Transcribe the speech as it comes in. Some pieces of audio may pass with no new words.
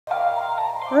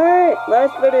Alright,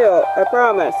 last video, I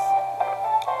promise.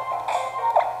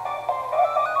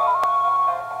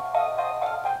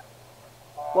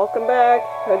 Welcome back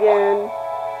again.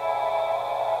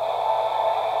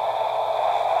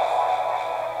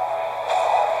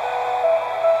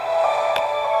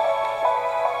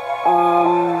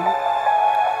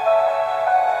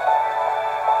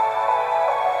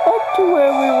 Back to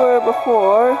where we were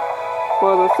before,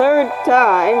 for the third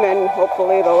time, and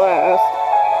hopefully the last.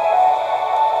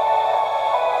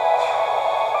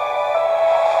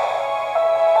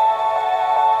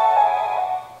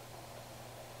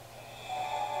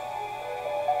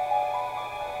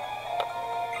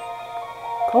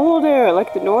 Cold air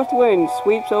like the north wind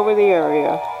sweeps over the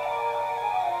area.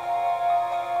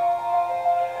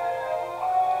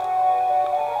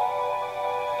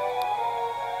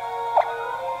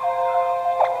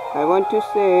 I want to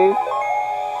save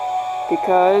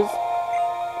because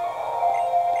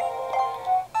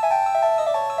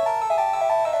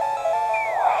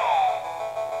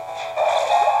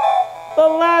the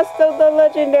last of the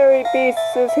legendary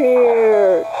beasts is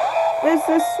here. This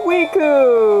is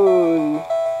Suicune.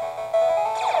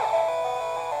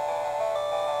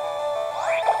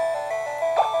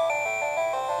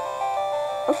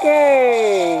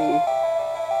 Okay.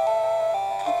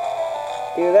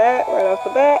 Do that right off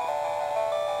the bat.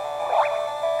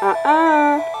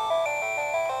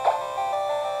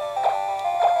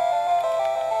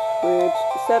 Switch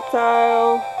to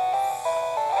Sceptile.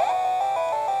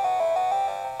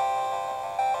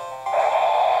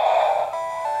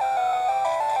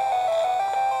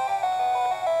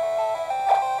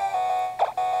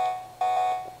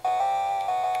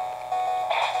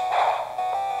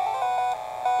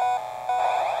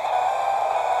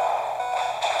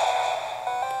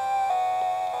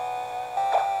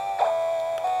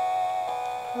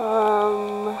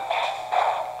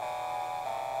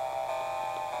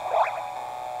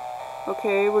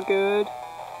 Okay, we're good.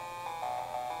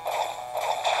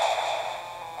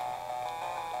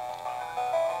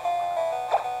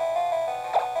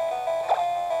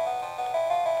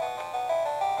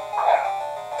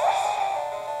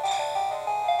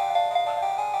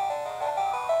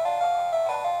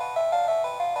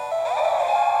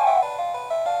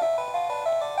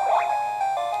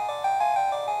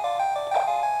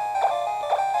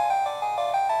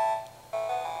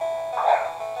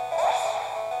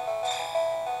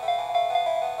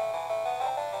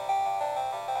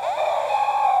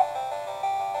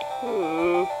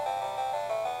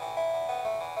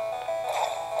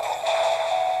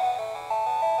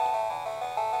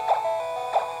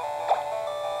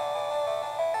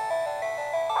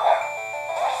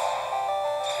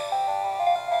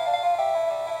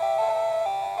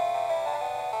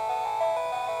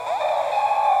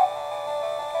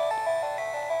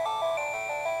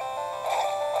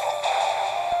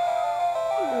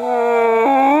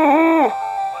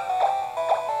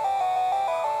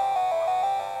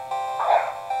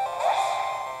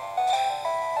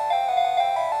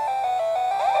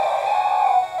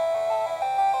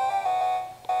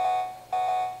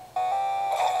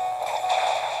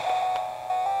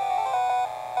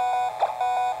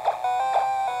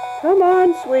 Come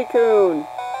on, Suicune!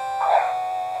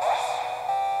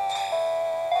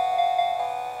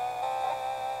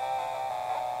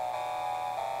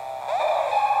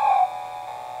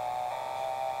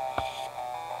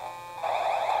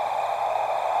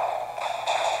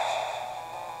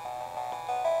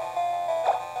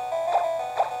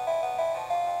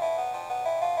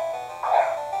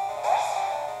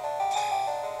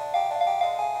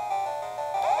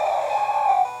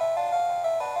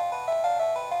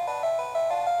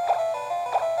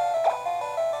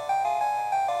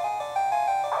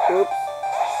 Oops.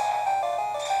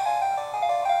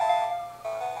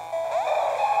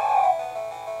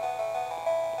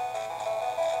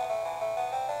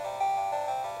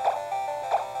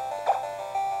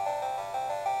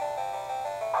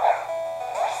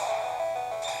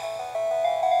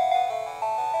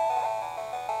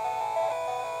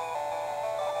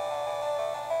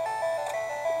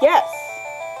 Yes!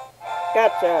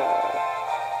 Gotcha!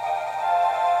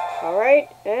 Alright,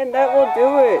 and that will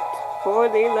do it for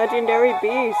the legendary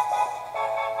beasts.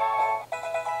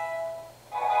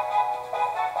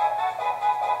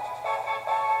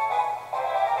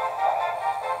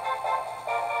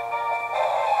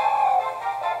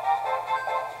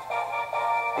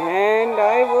 And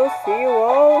I will see you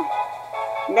all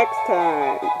next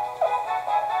time.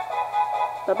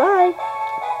 Bye-bye.